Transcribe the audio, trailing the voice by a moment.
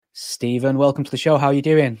Stephen, welcome to the show. How are you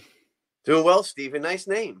doing? Doing well, Stephen. Nice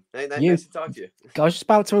name. Nice to talk to you. I was just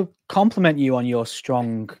about to compliment you on your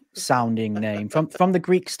strong-sounding name from the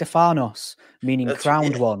Greek Stephanos, meaning That's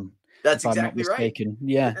crowned yeah, one. That's If I'm not exactly right. mistaken.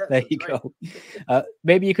 Yeah, there you Right. go.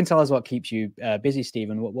 Maybe you can tell us what keeps you busy,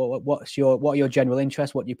 Stephen. What are your general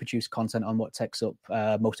interests? What do you produce content on? What takes up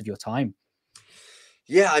most of your time?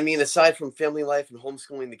 Yeah, I mean, aside from family life and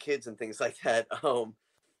homeschooling the kids and things like that,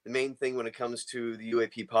 the main thing when it comes to the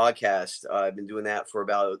UAP podcast, I've been doing that for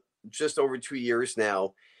about just over 2 years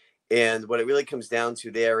now. And what it really comes down to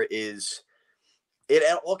there is it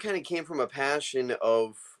all kind of came from a passion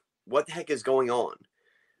of what the heck is going on.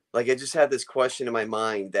 Like I just had this question in my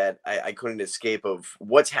mind that I couldn't escape of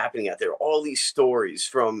what's happening out there. All these stories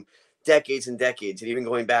from decades and decades, and even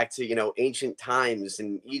going back to ancient times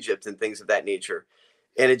in Egypt and things of that nature.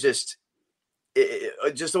 And it just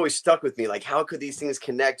always stuck with me. Like, how could these things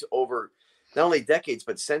connect over not only decades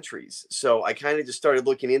but centuries? So I kind of just started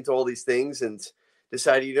looking into all these things and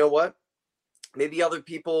decided, you know what, maybe other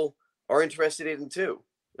people are interested in it too.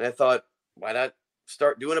 And I thought, why not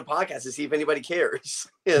start doing a podcast to see if anybody cares?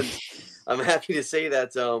 And I'm happy to say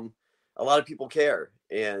that a lot of people care,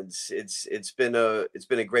 and it's been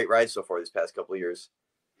a great ride so far this past couple of years.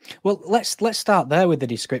 Well, let's start there with the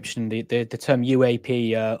description. The term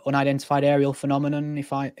UAP, unidentified aerial phenomenon.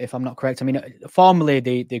 If I'm not correct, I mean formerly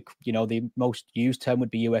the most used term would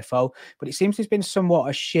be UFO, but it seems there's been somewhat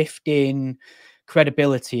a shift in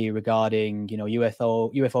credibility regarding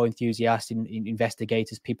UFO enthusiasts,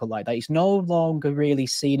 investigators, people like that. It's no longer really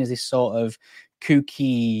seen as this sort of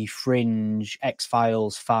kooky fringe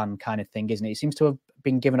X-Files fan kind of thing, isn't it? It seems to have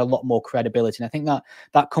been given a lot more credibility, and I think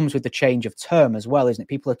that comes with the change of term as well, isn't it?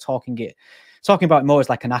 People are talking about it more as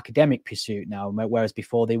like an academic pursuit now, whereas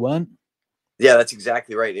before they weren't. Yeah, that's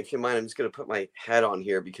exactly right. If you mind, I'm just going to put my hat on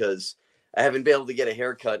here because I haven't been able to get a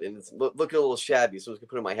haircut and it's looking a little shabby, so I'm just going to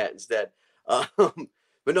put on my hat instead.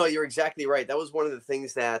 But no, you're exactly right. That was one of the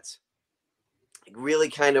things that really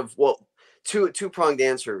kind of, well, two-pronged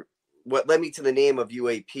answer. What led me to the name of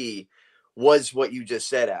UAP was what you just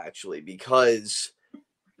said, actually, because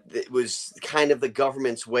it was kind of the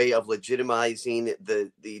government's way of legitimizing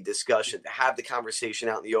the discussion, to have the conversation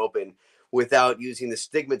out in the open without using the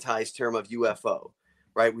stigmatized term of UFO,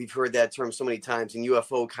 right? We've heard that term so many times, and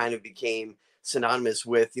UFO kind of became synonymous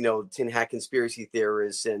with, tin hat conspiracy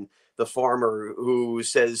theorists and the farmer who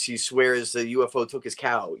says he swears the UFO took his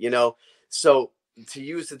cow, So to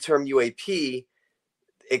use the term UAP,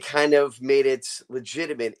 it kind of made it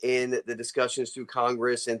legitimate in the discussions through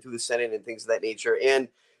Congress and through the Senate and things of that nature, and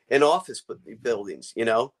in office buildings,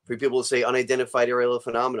 for people to say unidentified aerial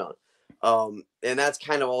phenomenon. And that's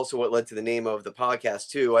kind of also what led to the name of the podcast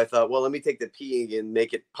too. I thought, well, let me take the P and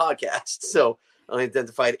make it podcast. So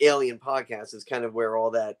unidentified alien podcast is kind of where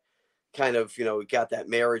all that kind of, got that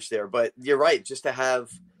marriage there. But you're right, just to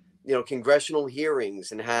have, congressional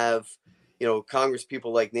hearings and have, Congress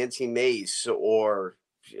people like Nancy Mace or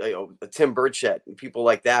Tim Burchett and people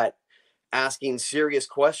like that asking serious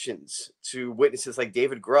questions to witnesses like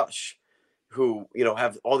David Grush, who,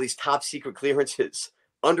 have all these top secret clearances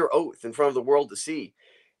under oath in front of the world to see.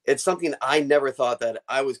 It's something I never thought that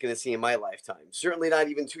I was going to see in my lifetime. Certainly not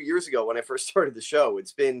even 2 years ago when I first started the show.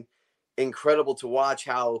 It's been incredible to watch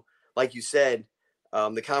how, like you said,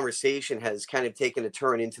 the conversation has kind of taken a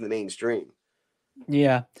turn into the mainstream.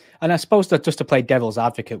 Yeah. And I suppose that just to play devil's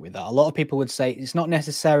advocate with that, a lot of people would say it's not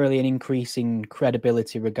necessarily an increase in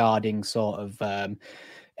credibility regarding sort of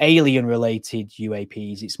alien related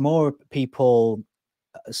UAPs. It's more people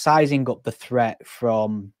sizing up the threat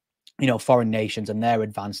from, foreign nations and their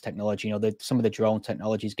advanced technology. Some of the drone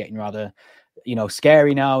technology is getting rather,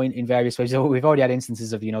 scary now in various ways. We've already had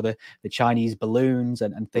instances of, the Chinese balloons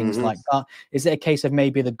and things like that. Is it a case of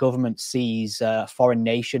maybe the government sees a foreign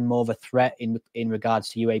nation more of a threat in regards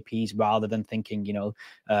to UAPs rather than thinking,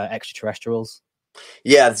 extraterrestrials?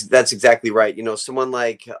 Yeah, that's exactly right. Someone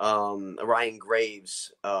like Ryan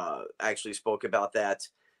Graves actually spoke about that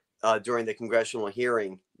during the congressional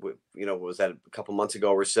hearing. Was that a couple months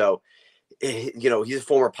ago or so? He's a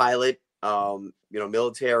former pilot,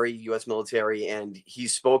 military, U.S. military, and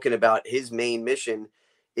he's spoken about his main mission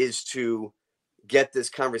is to get this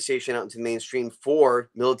conversation out into the mainstream for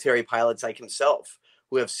military pilots like himself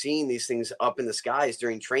who have seen these things up in the skies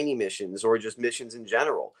during training missions or just missions in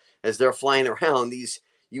general. As they're flying around, these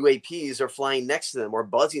UAPs are flying next to them or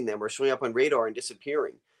buzzing them or showing up on radar and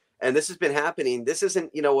disappearing. And this has been happening. This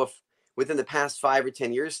isn't, if within the past 5 or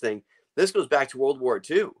 10 years thing. This goes back to World War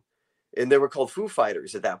II. And they were called Foo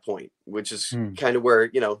Fighters at that point, which is kind of where,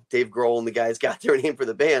 Dave Grohl and the guys got their name for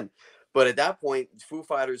the band. But at that point, Foo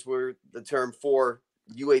Fighters were the term for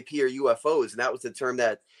UAP or UFOs, and that was the term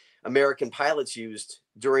that American pilots used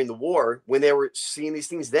during the war when they were seeing these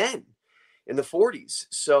things then in the 40s.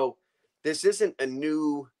 So this isn't a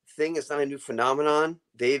new thing. It's not a new phenomenon.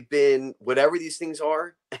 They've been, whatever these things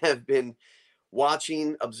are, have been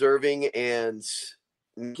watching, observing, and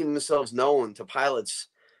making themselves known to pilots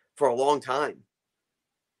for a long time.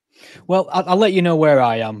 Well, I'll let you know where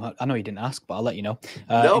I am. I know you didn't ask, but I'll let you know.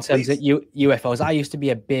 No, in terms please. of UFOs, I used to be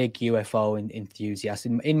a big UFO enthusiast.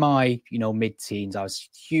 In my mid-teens, I was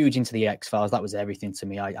huge into the X-Files. That was everything to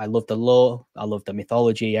me. I loved the lore, I loved the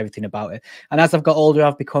mythology, everything about it. And as I've got older,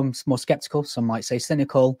 I've become more skeptical. Some might say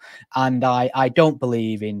cynical. And I don't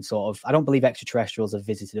believe in I don't believe extraterrestrials have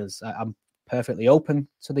visited us. I'm perfectly open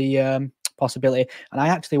to the possibility, and I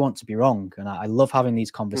actually want to be wrong, and I love having these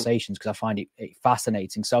conversations because I find it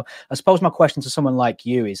fascinating. So I suppose my question to someone like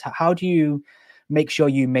you is, how do you make sure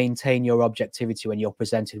you maintain your objectivity when you're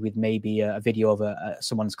presented with maybe a video of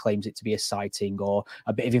someone's claims it to be a sighting or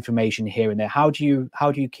a bit of information here and there? How do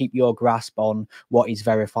you keep your grasp on what is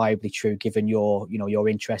verifiably true, given your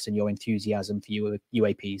interest and your enthusiasm for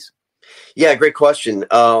UAPs? Yeah, great question.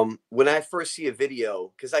 When I first see a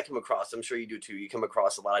video, because I come across, I'm sure you do too, you come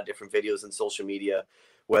across a lot of different videos on social media,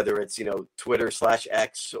 whether it's,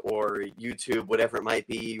 Twitter/X or YouTube, whatever it might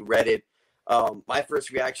be, Reddit. My first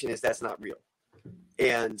reaction is that's not real.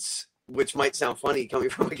 And which might sound funny coming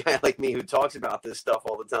from a guy like me who talks about this stuff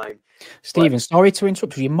all the time. Stephen, sorry to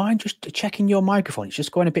interrupt. Do you mind just checking your microphone? It's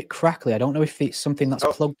just going a bit crackly. I don't know if it's something that's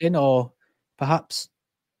plugged in or perhaps.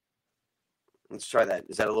 Let's try that.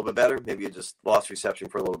 Is that a little bit better? Maybe you just lost reception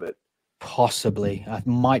for a little bit. Possibly. It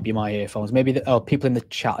might be my earphones. Maybe people in the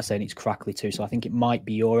chat are saying it's crackly too, so I think it might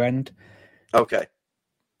be your end. Okay.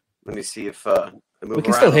 Let me see if we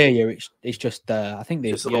can still hear you. It's just I think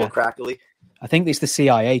just a little crackly. I think it's the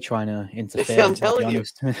CIA trying to interfere. I'm telling you,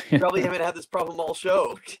 you probably haven't had this problem all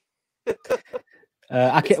show.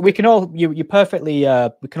 We can all you perfectly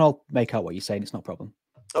we can all make out what you're saying. It's not a problem.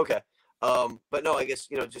 Okay. But no, I guess,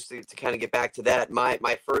 just to kind of get back to that,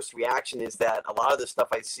 my first reaction is that a lot of the stuff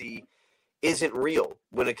I see isn't real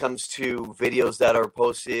when it comes to videos that are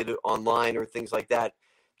posted online or things like that,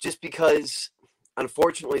 just because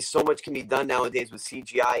unfortunately so much can be done nowadays with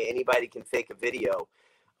CGI. Anybody can fake a video.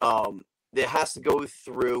 It has to go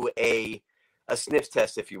through a sniff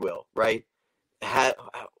test, if you will, right?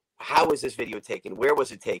 How was this video taken? Where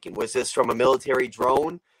was it taken? Was this from a military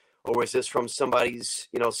drone? Or was this from somebody's,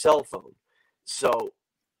 cell phone? So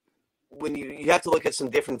when you have to look at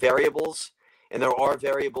some different variables, and there are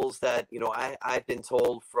variables that, I've been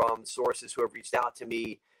told from sources who have reached out to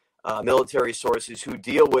me, military sources who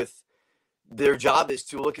deal with, their job is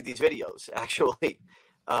to look at these videos, actually.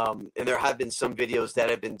 And there have been some videos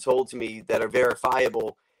that have been told to me that are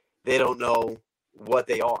verifiable. They don't know what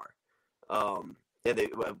they are. And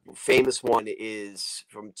the famous one is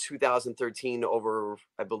from 2013 over,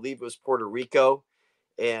 I believe it was Puerto Rico.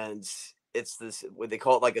 And it's this, what they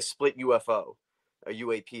call it, like a split UFO, a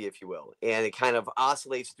UAP, if you will. And it kind of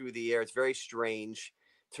oscillates through the air. It's very strange,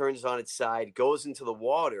 turns on its side, goes into the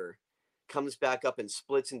water, comes back up and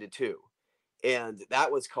splits into two. And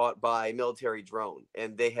that was caught by a military drone.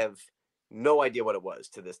 And they have no idea what it was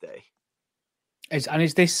to this day. Is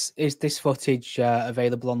this footage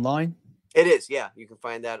available online? It is, yeah. You can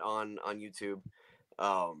find that on YouTube.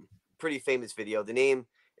 Pretty famous video. The name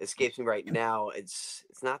escapes me right now. It's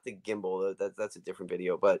not the gimbal. That's a different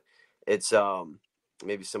video, but it's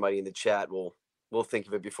maybe somebody in the chat will think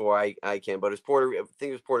of it before I can. But I think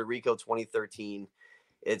it was Puerto Rico 2013.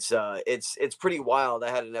 It's pretty wild.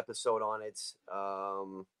 I had an episode on it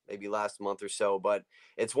maybe last month or so, but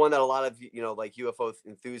it's one that a lot of like UFO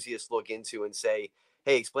enthusiasts look into and say,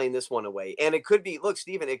 hey, explain this one away. And it could be, look,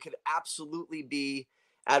 Stephen, it could absolutely be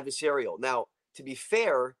adversarial. Now, to be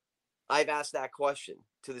fair, I've asked that question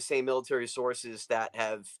to the same military sources that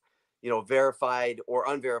have, verified or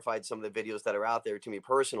unverified some of the videos that are out there to me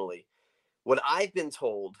personally. What I've been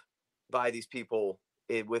told by these people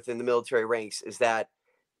within the military ranks is that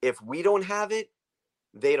if we don't have it,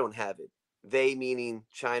 they don't have it. They meaning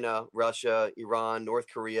China, Russia, Iran, North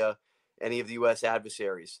Korea, any of the U.S.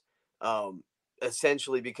 adversaries.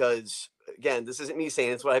 Essentially because, again, this isn't me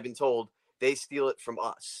saying, it's what I've been told. They steal it from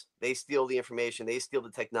us. They steal the information. They steal the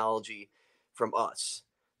technology from us.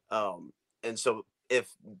 And so if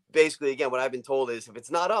basically, again, what I've been told is if it's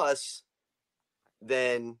not us,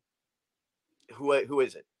 then who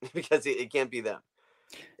is it? Because it can't be them.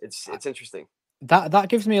 It's interesting. That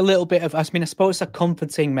gives me a little bit of, I mean, I suppose a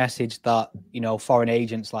comforting message that, foreign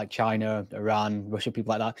agents like China, Iran, Russia, people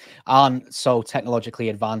like that aren't so technologically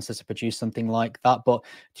advanced as to produce something like that. But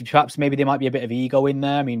perhaps maybe there might be a bit of ego in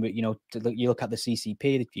there. I mean, you look at the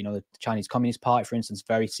CCP, the Chinese Communist Party, for instance,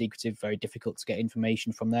 very secretive, very difficult to get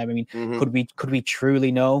information from there. I mean, could we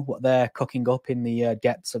truly know what they're cooking up in the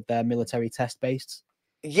depths of their military test bases?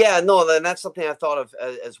 Yeah, no, and that's something I thought of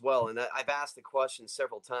as well. And I've asked the question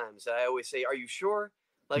several times. I always say, are you sure?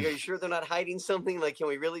 Like, are you sure they're not hiding something? Like, can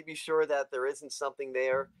we really be sure that there isn't something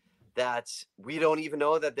there that we don't even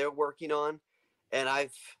know that they're working on? And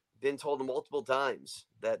I've been told multiple times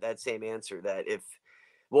that same answer, that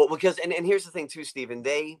because, and here's the thing too, Stephen,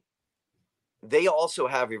 they also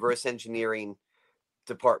have reverse engineering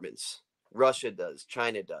departments. Russia does,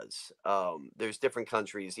 China does. There's different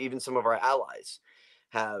countries, even some of our allies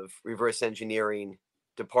have reverse engineering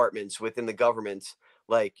departments within the government,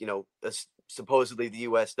 like, supposedly the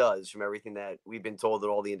US does, from everything that we've been told, that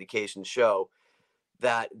all the indications show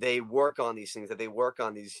that they work on these things, that they work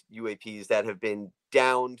on these UAPs that have been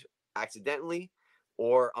downed accidentally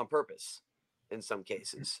or on purpose in some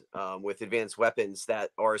cases, with advanced weapons that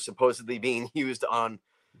are supposedly being used on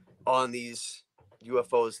these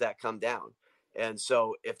UFOs that come down. And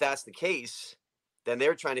so if that's the case, then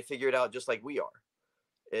they're trying to figure it out just like we are.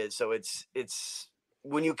 And so it's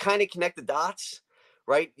when you kind of connect the dots,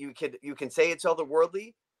 right? You can say it's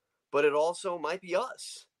otherworldly, but it also might be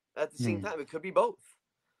us at the same time. It could be both.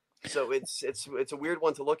 So it's a weird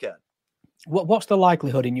one to look at. What's the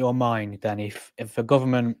likelihood in your mind then, if a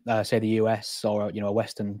government, say the US, or a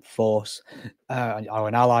Western force, or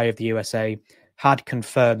an ally of the USA, had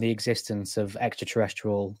confirmed the existence of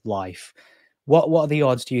extraterrestrial life? What are the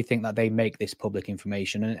odds, do you think, that they make this public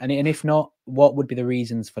information? And if not, what would be the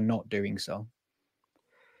reasons for not doing so?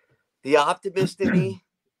 The optimist in me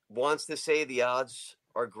wants to say the odds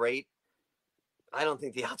are great. I don't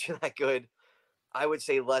think the odds are that good. I would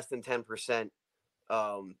say less than 10%.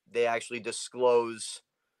 They actually disclose,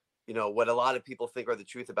 what a lot of people think are the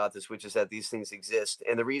truth about this, which is that these things exist.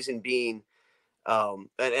 And the reason being,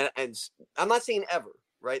 and I'm not saying ever,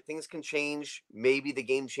 right? Things can change. Maybe the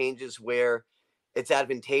game changes where it's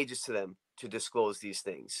advantageous to them to disclose these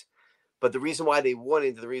things. But the reason why they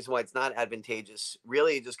wouldn't, the reason why it's not advantageous,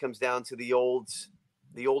 really, it just comes down to the old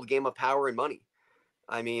game of power and money.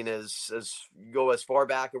 I mean, as you go as far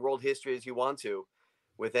back in world history as you want to,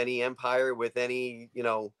 with any empire, with any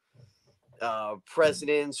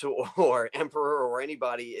presidents or emperor or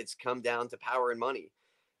anybody, it's come down to power and money.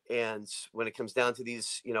 And when it comes down to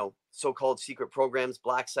these, so-called secret programs,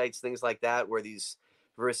 black sites, things like that, where these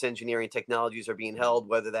reverse engineering technologies are being held,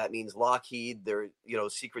 whether that means Lockheed, their,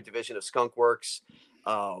 secret division of Skunk Works,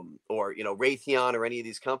 or, Raytheon, or any of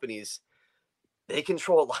these companies, they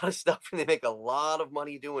control a lot of stuff and they make a lot of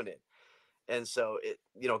money doing it. And so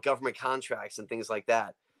government contracts and things like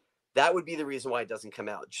that, that would be the reason why it doesn't come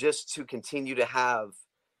out, just to continue to have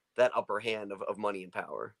that upper hand of money and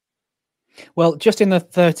power. Well, just in the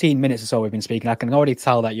 13 minutes or so we've been speaking, I can already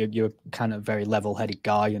tell that you're kind of very level-headed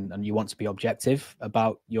guy, and you want to be objective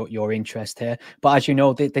about your interest here. But as you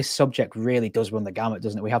know, this subject really does run the gamut,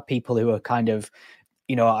 doesn't it? We have people who are kind of,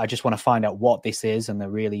 I just want to find out what this is, and they're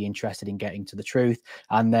really interested in getting to the truth.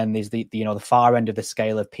 And then there's the far end of the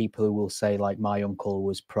scale of people who will say, like, my uncle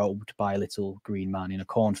was probed by a little green man in a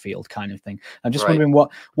cornfield, kind of thing. I'm just wondering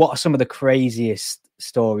what are some of the craziest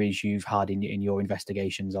stories you've had in your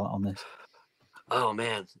investigations on this? Oh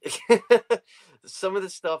man, some of the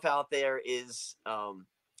stuff out there is, and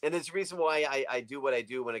there's a reason why I do what I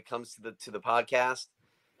do when it comes to the podcast,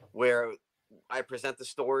 where I present the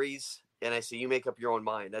stories and I say, you make up your own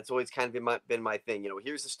mind. That's always kind of been my thing.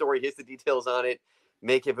 Here's the story, here's the details on it,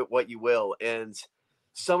 make of it what you will. And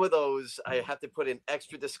some of those, I have to put an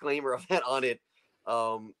extra disclaimer of that on it.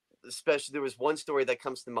 Especially, there was one story that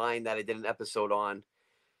comes to mind that I did an episode on.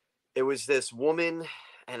 It was this woman,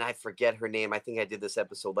 and I forget her name. I think I did this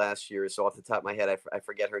episode last year, so off the top of my head, I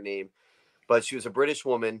forget her name. But she was a British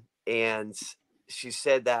woman, and she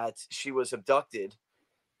said that she was abducted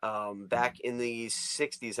back in the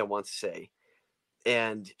 60s, I want to say.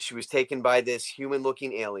 And she was taken by this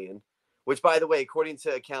human-looking alien, which, by the way, according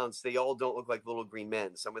to accounts, they all don't look like little green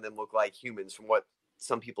men. Some of them look like humans, from what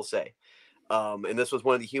some people say. And this was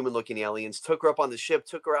one of the human-looking aliens. Took her up on the ship,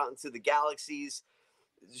 took her out into the galaxies,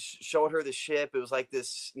 showed her the ship. It was like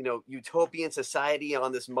this, utopian society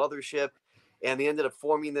on this mothership. And they ended up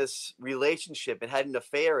forming this relationship and had an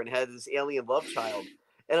affair and had this alien love child.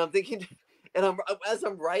 And I'm thinking, and as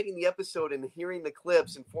I'm writing the episode and hearing the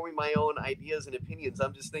clips and forming my own ideas and opinions,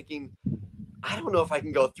 I'm just thinking, I don't know if I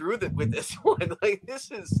can go through with this one. Like,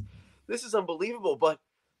 this is this is unbelievable. But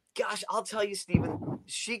gosh, I'll tell you, Stephen,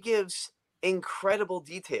 she gives incredible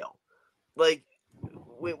detail. Like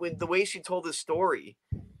when the way she told the story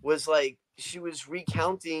was like she was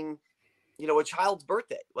recounting, a child's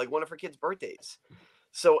birthday, like one of her kids' birthdays.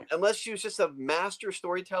 So unless she was just a master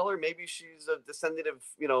storyteller, maybe she's a descendant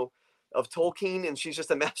of, of Tolkien and she's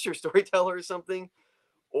just a master storyteller or something,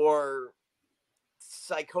 or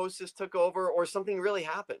psychosis took over or something really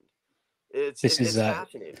happened. It's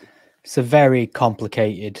fascinating. It's a very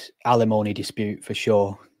complicated alimony dispute for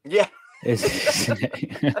sure. Yeah.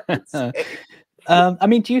 I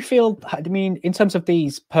mean, do you feel, in terms of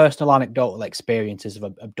these personal anecdotal experiences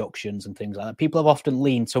of abductions and things like that, people have often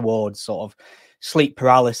leaned towards sort of sleep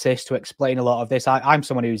paralysis to explain a lot of this. I'm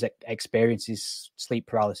someone who experiences sleep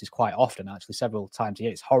paralysis quite often, actually, several times a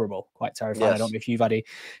year. It's horrible, quite terrifying. Yes. I don't know if you've had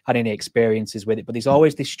any experiences with it, but there's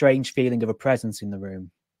always this strange feeling of a presence in the room.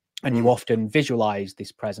 And you often visualize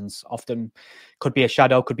this presence. Often could be a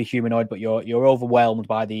shadow, could be humanoid, but you're overwhelmed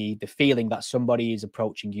by the feeling that somebody is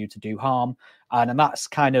approaching you to do harm. And that's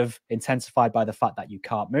kind of intensified by the fact that you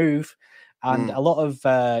can't move. And a lot of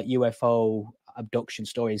UFO abduction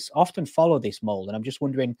stories often follow this mold. And I'm just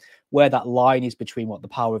wondering where that line is between what the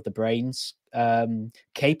power of the brain's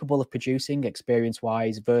capable of producing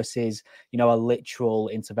experience-wise versus, a literal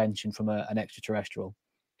intervention from an extraterrestrial.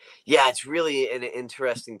 Yeah, it's really an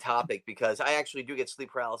interesting topic because I actually do get sleep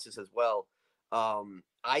paralysis as well.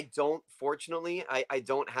 I don't, fortunately, I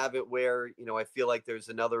don't have it where, I feel like there's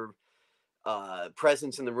another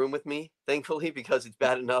presence in the room with me, thankfully, because it's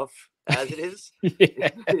bad enough as it is.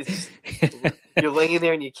 You're laying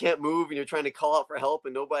there and you can't move and you're trying to call out for help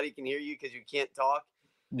and nobody can hear you because you can't talk.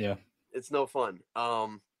 Yeah. It's no fun.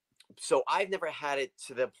 So I've never had it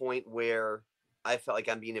to the point where I felt like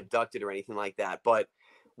I'm being abducted or anything like that. But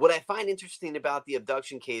what I find interesting about the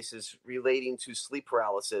abduction cases relating to sleep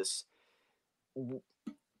paralysis,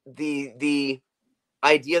 the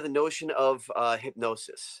idea, the notion of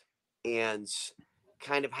hypnosis and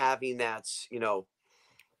kind of having that,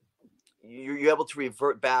 you're able to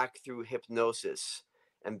revert back through hypnosis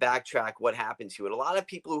and backtrack what happened to you. And a lot of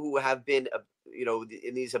people who have been,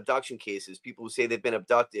 in these abduction cases, people who say they've been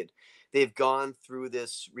abducted, they've gone through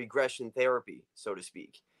this regression therapy, so to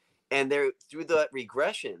speak. And through that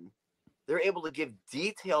regression, they're able to give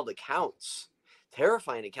detailed accounts,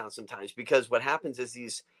 terrifying accounts sometimes, because what happens is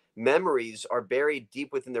these memories are buried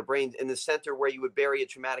deep within their brains in the center where you would bury a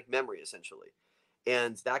traumatic memory, essentially.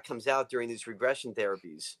 And that comes out during these regression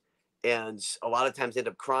therapies. And a lot of times they end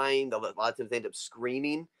up crying. A lot of times they end up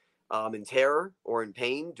screaming in terror or in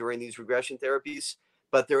pain during these regression therapies.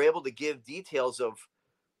 But they're able to give details of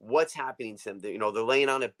what's happening to them. They're laying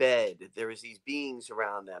on a bed. There's these beings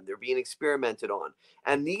around them. They're being experimented on.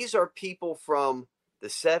 And these are people from the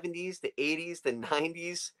 70s, the 80s, the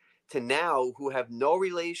 90s to now who have no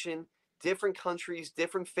relation, different countries,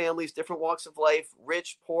 different families, different walks of life,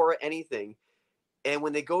 rich, poor, anything. And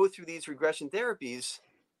when they go through these regression therapies,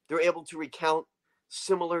 they're able to recount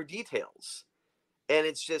similar details. And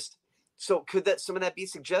it's just, so could some of that be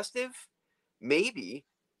suggestive? Maybe.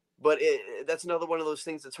 But that's another one of those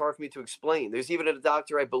things that's hard for me to explain. There's even a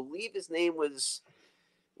doctor, I believe his name was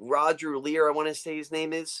Roger Lear, I want to say his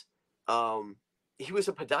name is. He was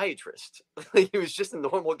a podiatrist. He was just a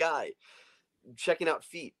normal guy checking out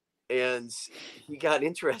feet. And he got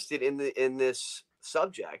interested in this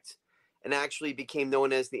subject and actually became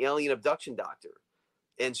known as the alien abduction doctor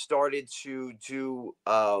and started to do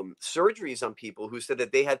surgeries on people who said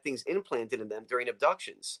that they had things implanted in them during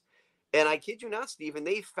abductions. And I kid you not, Stephen,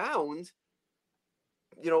 they found,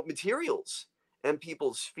 materials in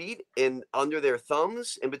people's feet and under their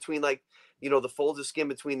thumbs and between the folds of skin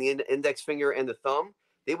between the index finger and the thumb.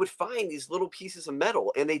 They would find these little pieces of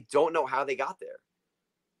metal and they don't know how they got there.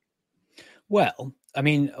 Well, I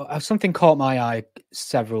mean, something caught my eye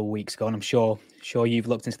several weeks ago, and I'm sure you've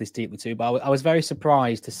looked into this deeply too, but I was very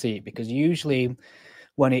surprised to see it because usually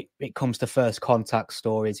when it comes to first contact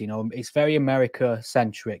stories, it's very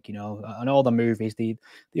America-centric, and all the movies, they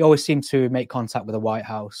always seem to make contact with the White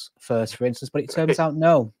House first, for instance, but it turns out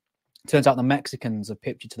no. It turns out the Mexicans have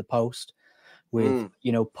pipped you to the post with,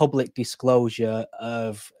 public disclosure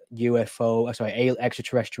of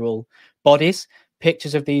extraterrestrial bodies.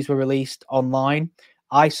 Pictures of these were released online.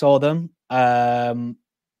 I saw them.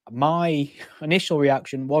 My initial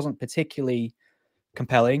reaction wasn't particularly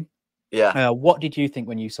compelling. Yeah. What did you think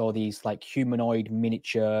when you saw these humanoid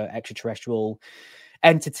miniature extraterrestrial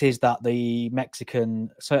entities that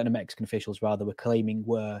certain Mexican officials were claiming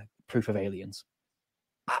were proof of aliens?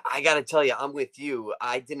 I got to tell you, I'm with you.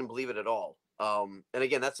 I didn't believe it at all. And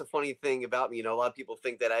again, that's the funny thing about me. A lot of people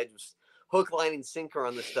think that I just hook, line, and sinker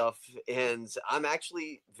on this stuff, and I'm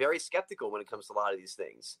actually very skeptical when it comes to a lot of these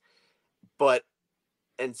things. But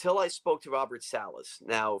until I spoke to Robert Salas,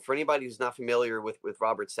 now for anybody who's not familiar with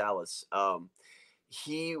Robert Salas,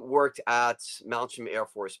 he worked at Malmstrom Air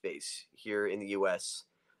Force Base here in the U.S.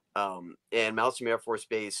 And Malmstrom Air Force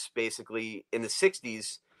Base, basically in the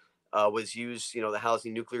 60s, was used, to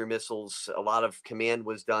housing nuclear missiles. A lot of command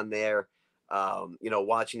was done there,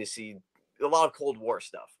 watching to see a lot of Cold War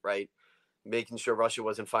stuff, right? Making sure Russia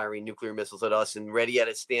wasn't firing nuclear missiles at us and ready at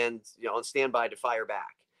a on standby to fire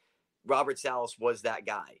back. Robert Salas was that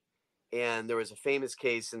guy. And there was a famous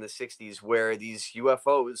case in the 60s where these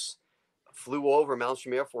UFOs flew over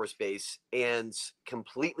Malmstrom Air Force Base and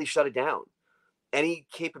completely shut it down. Any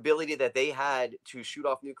capability that they had to shoot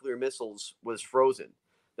off nuclear missiles was frozen.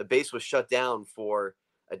 The base was shut down for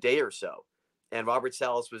a day or so. And Robert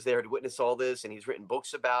Salas was there to witness all this, and he's written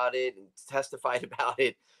books about it and testified about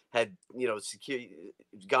it, had,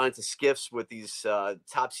 gone into skiffs with these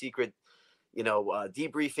top secret,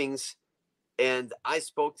 debriefings. And I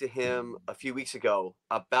spoke to him a few weeks ago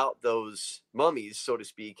about those mummies, so to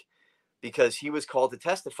speak, because he was called to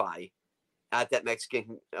testify at that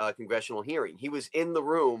Mexican congressional hearing. He was in the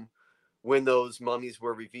room when those mummies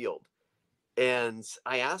were revealed. And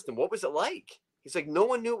I asked him, what was it like? He's like, no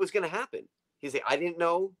one knew it was going to happen. He's like, I didn't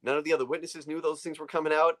know. None of the other witnesses knew those things were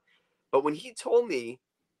coming out. But when he told me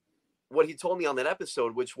what he told me on that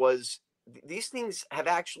episode, which was these things have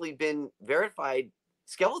actually been verified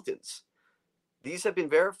skeletons. These have been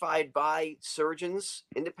verified by surgeons,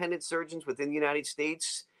 independent surgeons within the United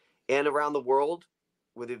States and around the world.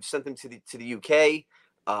 Where they've sent them to the UK,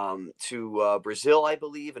 to Brazil, I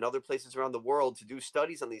believe, and other places around the world to do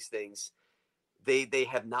studies on these things. They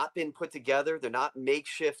have not been put together. They're not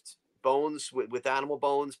makeshift bones with animal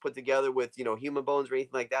bones put together with human bones or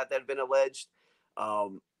anything like that have been alleged.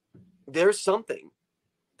 There's something.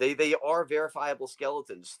 They are verifiable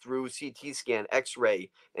skeletons through CT scan, X-ray,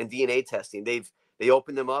 and DNA testing. They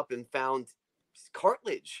opened them up and found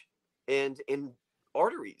cartilage and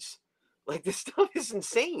arteries. Like, this stuff is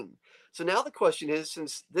insane. So now the question is,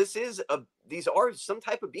 since these are some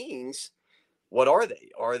type of beings, what are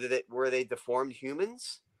they? Were they deformed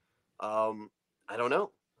humans? I don't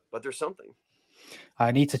know, but there's something.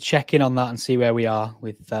 I need to check in on that and see where we are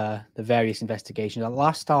with the various investigations. The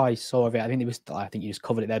last I saw of it, I think you just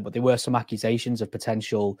covered it there, but there were some accusations of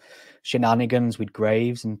potential shenanigans with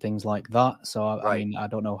graves and things like that. So I mean, I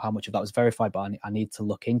don't know how much of that was verified, but I need to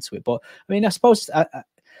look into it. But I mean, I suppose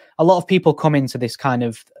a lot of people come into this kind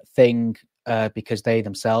of thing because they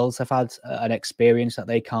themselves have had an experience that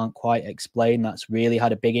they can't quite explain that's really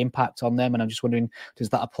had a big impact on them. And I'm just wondering, does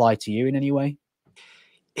that apply to you in any way?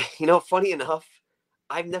 Funny enough,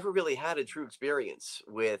 I've never really had a true experience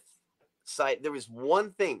with sight. There was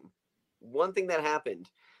one thing that happened.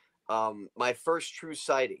 My first true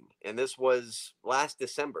sighting, and this was last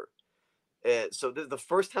December. So the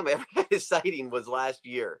first time I ever had a sighting was last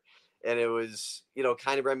year. And it was,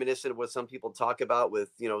 kind of reminiscent of what some people talk about with,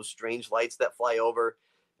 strange lights that fly over.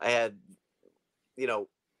 I had,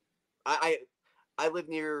 I live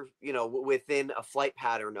near, within a flight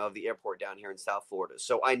pattern of the airport down here in South Florida.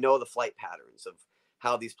 So I know the flight patterns of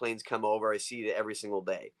how these planes come over. I see it every single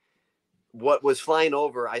day. What was flying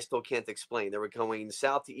over, I still can't explain. They were going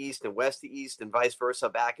south to east and west to east and vice versa,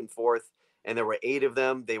 back and forth. And there were 8 of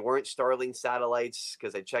them. They weren't Starlink satellites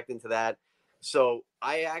because I checked into that. So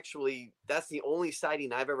that's the only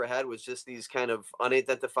sighting I've ever had, was just these kind of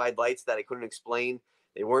unidentified lights that I couldn't explain.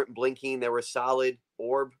 They weren't blinking. They were solid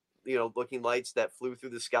orb, looking lights that flew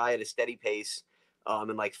through the sky at a steady pace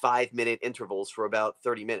in like 5-minute intervals for about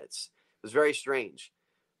 30 minutes. It was very strange.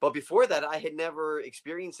 But before that, I had never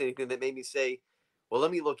experienced anything that made me say, well,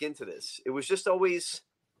 let me look into this. It was just always,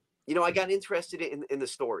 I got interested in the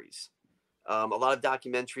stories. A lot of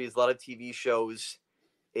documentaries, a lot of TV shows.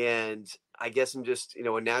 And I guess I'm just,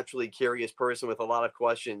 a naturally curious person with a lot of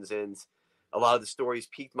questions, and a lot of the stories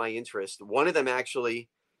piqued my interest. One of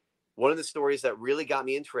the stories that really got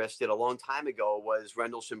me interested a long time ago was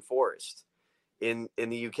Rendlesham Forest in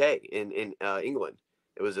the UK, in England.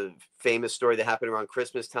 It was a famous story that happened around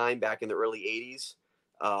Christmas time back in the early 80s.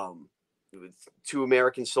 With 2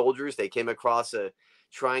 American soldiers, they came across a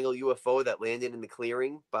triangle UFO that landed in the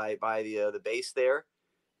clearing by the base there.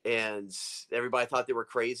 And everybody thought they were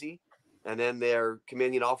crazy. And then their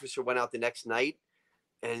commanding officer went out the next night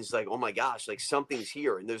and he's like, oh my gosh, like something's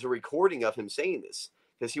here. And there's a recording of him saying this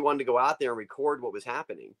because he wanted to go out there and record what was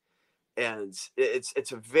happening. And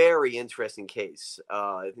it's a very interesting case.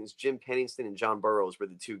 I think it's Jim Pennington and John Burroughs were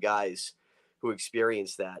the 2 guys who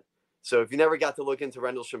experienced that. So if you never got to look into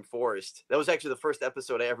Rendlesham Forest, that was actually the first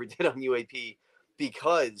episode I ever did on UAP,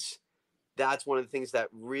 because that's one of the things that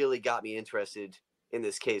really got me interested in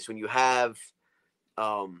this case. When you have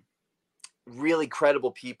really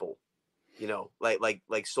credible people,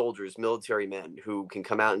 like soldiers, military men who can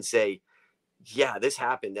come out and say, yeah, this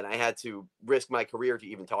happened, and I had to risk my career to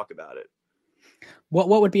even talk about it. What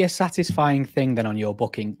would be a satisfying thing then on your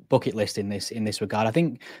bucket list in this regard? I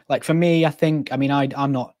think, like for me, I mean,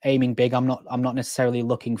 I'm not aiming big. I'm not necessarily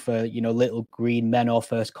looking for, little green men or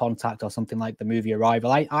First Contact or something like the movie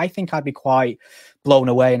Arrival. I think I'd be quite blown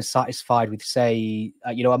away and satisfied with, say,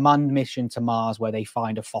 a manned mission to Mars where they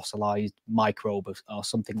find a fossilized microbe or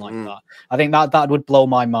something like that. I think that would blow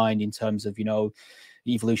my mind in terms of,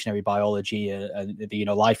 evolutionary biology and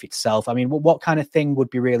life itself. I mean, what kind of thing would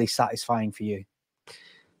be really satisfying for you?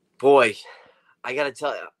 Boy, I gotta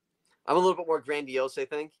tell you, I'm a little bit more grandiose, I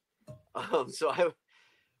think.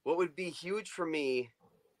 What would be huge for me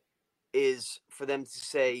is for them to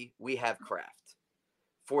say we have craft,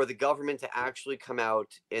 for the government to actually come out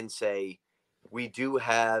and say we do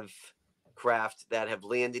have craft that have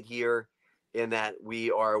landed here and that we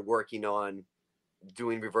are working on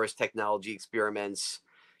doing reverse technology experiments,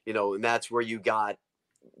 and that's where you got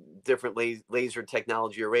different laser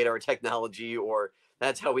technology or radar technology, or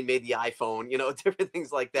that's how we made the iPhone, different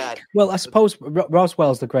things like that. Well, I suppose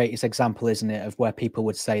Roswell's the greatest example, isn't it, of where people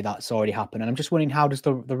would say that's already happened. And I'm just wondering, how does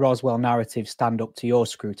the Roswell narrative stand up to your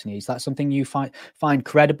scrutiny? Is that something you find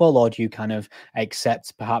credible, or do you kind of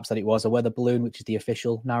accept perhaps that it was a weather balloon, which is the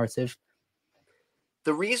official narrative?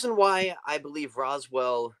 The reason why I believe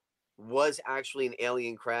Roswell was actually an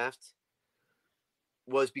alien craft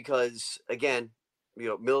was because, again,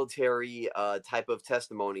 military type of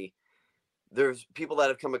testimony. There's people that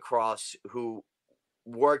have come across who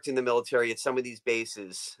worked in the military at some of these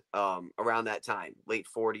bases around that time, late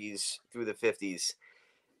 40s through the 50s.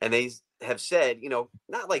 And they have said,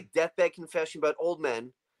 not like deathbed confession, but old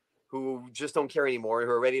men who just don't care anymore,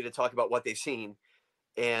 who are ready to talk about what they've seen.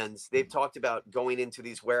 And they've talked about going into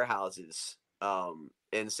these warehouses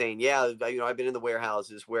and saying, yeah, I've been in the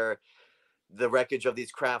warehouses where the wreckage of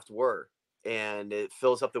these craft were, and it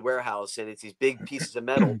fills up the warehouse and it's these big pieces of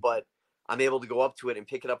metal, but I'm able to go up to it and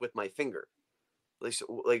pick it up with my finger.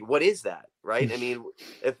 Like what is that, right? I mean,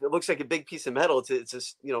 if it looks like a big piece of metal, it's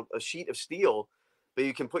a sheet of steel, but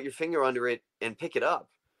you can put your finger under it and pick it up,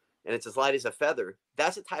 and it's as light as a feather.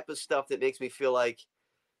 That's the type of stuff that makes me feel like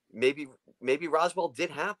maybe Roswell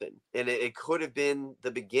did happen, and it could have been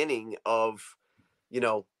the beginning of,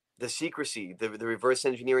 the secrecy, the reverse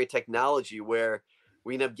engineering technology, where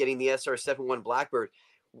we end up getting the SR-71 Blackbird.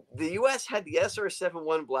 The U.S. had the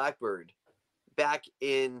SR-71 Blackbird back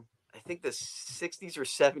in, I think, the 60s or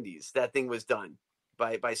 70s. That thing was done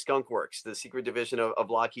by Skunk Works, the secret division of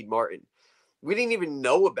Lockheed Martin. We didn't even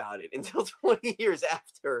know about it until 20 years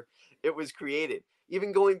after it was created.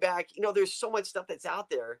 Even going back, there's so much stuff that's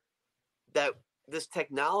out there, that this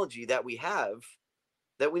technology that we have,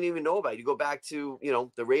 that we didn't even know about. You go back to,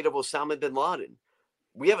 the raid of Osama bin Laden.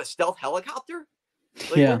 We have a stealth helicopter?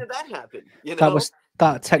 Like, when did that happen?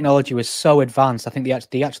 That technology was so advanced. I think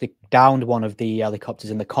they actually downed one of the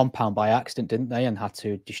helicopters in the compound by accident, didn't they? And had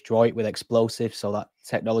to destroy it with explosives so that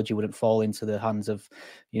technology wouldn't fall into the hands of,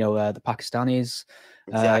 the Pakistanis.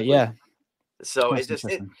 Exactly. Yeah. So it's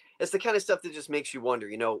the kind of stuff that just makes you wonder,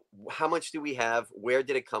 how much do we have? Where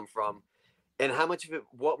did it come from? And how much of it,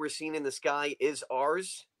 what we're seeing in the sky, is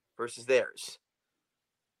ours versus theirs?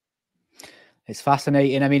 It's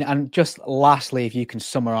fascinating. I mean, and just lastly, if you can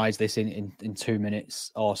summarize this in 2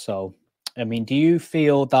 minutes or so, I mean, do you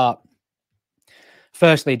feel that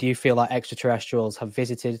extraterrestrials have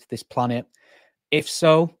visited this planet? If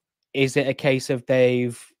so, is it a case of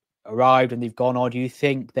they've arrived and they've gone, or do you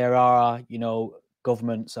think there are,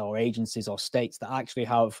 governments or agencies or states that actually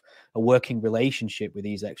have a working relationship with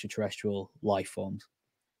these extraterrestrial life forms?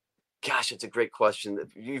 Gosh, it's a great question.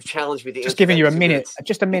 You've challenged me to just giving you a minute,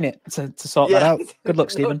 just a minute to sort that out. Good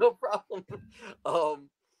luck, Stephen. No problem.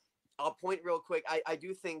 I'll point real quick. I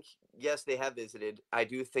do think, yes, they have visited. I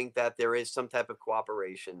do think that there is some type of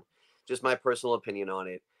cooperation, just my personal opinion on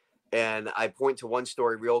it. And I point to one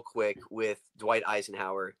story real quick with Dwight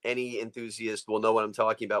Eisenhower. Any enthusiast will know what I'm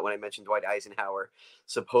talking about when I mention Dwight Eisenhower,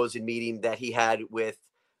 supposed meeting that he had with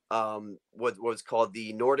what was called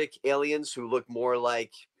the Nordic aliens, who look more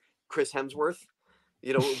like Chris Hemsworth,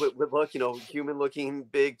 with look, human looking,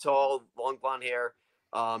 big, tall, long blonde hair,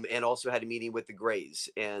 and also had a meeting with the Greys.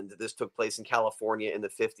 And this took place in California in the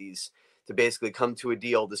 50s to basically come to a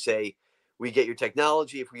deal to say, we get your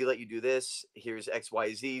technology. If we let you do this, here's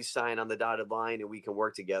XYZ, sign on the dotted line, and we can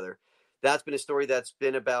work together. that's been a story that's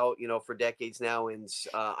been about, for decades now. And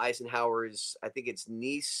Eisenhower's, I think it's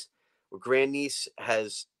niece or grandniece,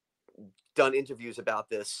 has done interviews about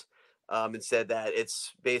this, and said that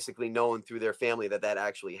it's basically known through their family that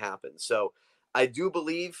actually happened. So I do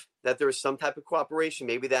believe that there's some type of cooperation.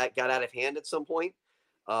 Maybe that got out of hand at some point,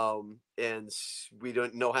 and we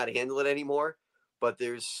don't know how to handle it anymore. But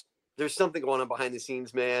there's something going on behind the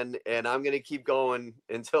scenes, man, and I'm gonna keep going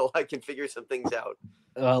until I can figure some things out.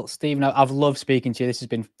 Well, Stephen, I've loved speaking to you. This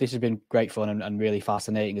has been great fun and really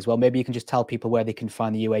fascinating as well. Maybe you can just tell people where they can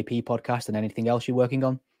find the UAP podcast and anything else you're working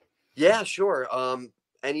on. Yeah, sure.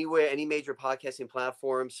 Anywhere, any major podcasting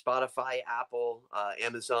platform, Spotify, Apple,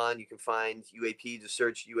 Amazon, you can find UAP. Just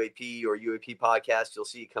search UAP or UAP podcast. You'll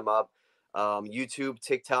see it come up. YouTube,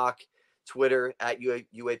 TikTok, Twitter at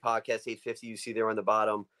UA Podcast 850. You see there on the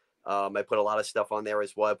bottom. I put a lot of stuff on there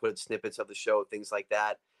as well. I put snippets of the show, things like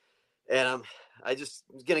that. And I just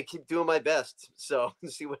gonna keep doing my best. So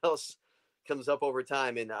see what else comes up over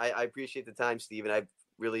time. And I appreciate the time, Steve. I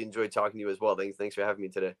really enjoyed talking to you as well. Thanks for having me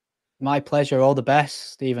today. My pleasure. All the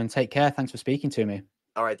best, Stephen. Take care. Thanks for speaking to me.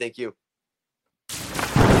 All right. Thank you.